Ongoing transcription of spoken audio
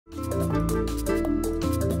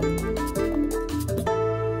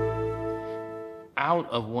out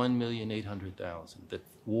of 1,800,000 that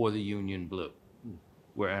wore the Union blue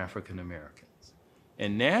were African Americans.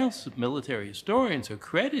 And now military historians are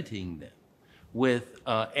crediting them with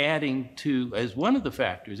adding to, as one of the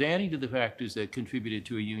factors, adding to the factors that contributed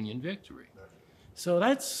to a Union victory. So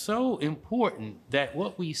that's so important that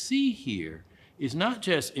what we see here is not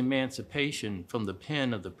just emancipation from the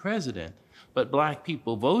pen of the president, but black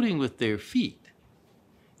people voting with their feet.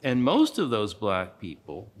 And most of those black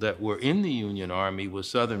people that were in the Union Army were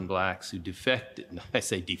Southern blacks who defected, I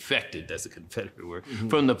say defected, that's a Confederate word,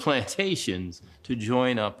 from the plantations to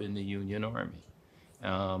join up in the Union Army.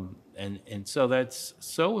 And so that's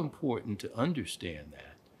so important to understand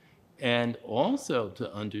that. And also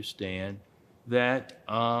to understand that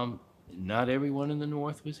not everyone in the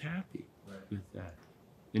North was happy with that.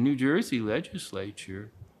 The New Jersey legislature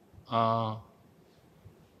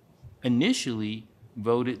initially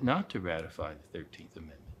voted not to ratify the 13th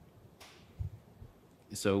Amendment.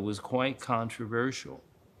 So it was quite controversial.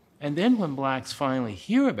 And then when blacks finally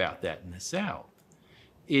hear about that in the South,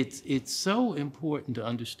 it's so important to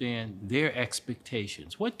understand their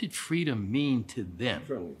expectations. What did freedom mean to them?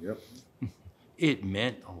 Yep. It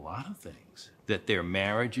meant a lot of things, that their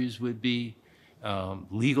marriages would be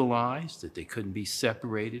legalized, that they couldn't be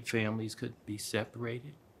separated, families couldn't be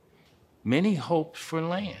separated. Many hoped for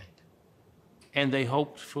land, and they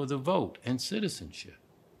hoped for the vote and citizenship.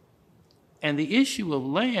 And the issue of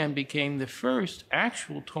land became the first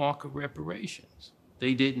actual talk of reparations.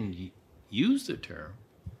 They didn't use the term,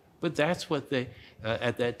 but that's what they,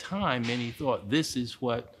 at that time, many thought this is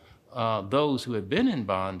what those who had been in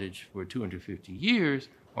bondage for 250 years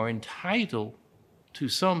are entitled to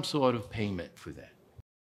some sort of payment for that.